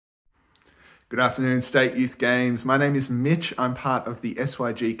Good afternoon, State Youth Games. My name is Mitch. I'm part of the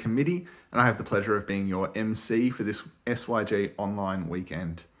SYG committee and I have the pleasure of being your MC for this SYG Online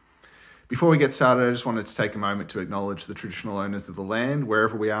weekend. Before we get started, I just wanted to take a moment to acknowledge the traditional owners of the land,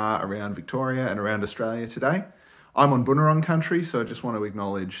 wherever we are around Victoria and around Australia today. I'm on Bunurong country, so I just want to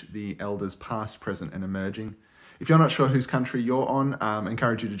acknowledge the elders past, present and emerging. If you're not sure whose country you're on, I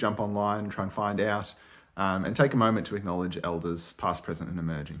encourage you to jump online and try and find out and take a moment to acknowledge elders past, present and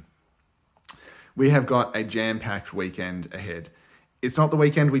emerging. We have got a jam-packed weekend ahead. It's not the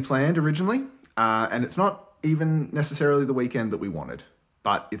weekend we planned originally, and it's not even necessarily the weekend that we wanted,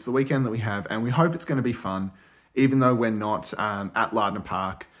 but it's the weekend that we have, and we hope it's going to be fun, even though we're not at Lardner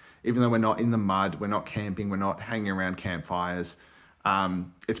Park, even though we're not in the mud, we're not camping, we're not hanging around campfires.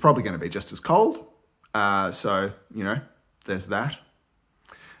 It's probably going to be just as cold, so, you know, there's that.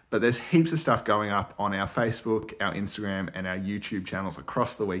 But there's heaps of stuff going up on our Facebook, our Instagram, and our YouTube channels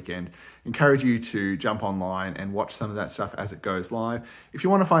across the weekend. Encourage you to jump online and watch some of that stuff as it goes live. If you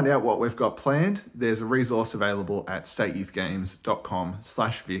want to find out what we've got planned, there's a resource available at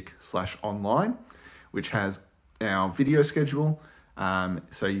stateyouthgames.com/vic/online, which has our video schedule,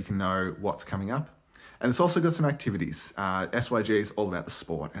 so you can know what's coming up. And it's also got some activities. SYG is all about the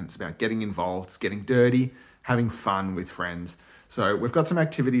sport, and it's about getting involved, it's getting dirty, having fun with friends. So we've got some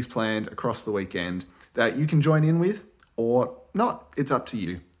activities planned across the weekend that you can join in with or not. It's up to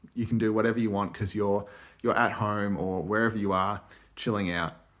you. You can do whatever you want because you're at home or wherever you are chilling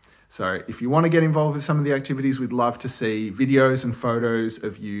out. So if you want to get involved with some of the activities, we'd love to see videos and photos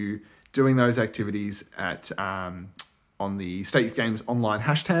of you doing those activities at on the State Youth Games Online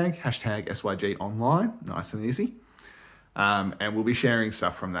hashtag SYG Online, nice and easy. And we'll be sharing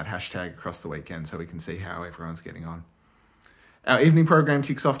stuff from that hashtag across the weekend so we can see how everyone's getting on. Our evening program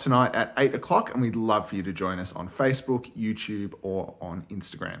kicks off tonight at 8 o'clock and we'd love for you to join us on Facebook, YouTube or on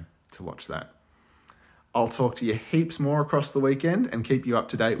Instagram to watch that. I'll talk to you heaps more across the weekend and keep you up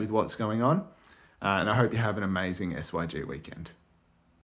to date with what's going on. And I hope you have an amazing SYG weekend.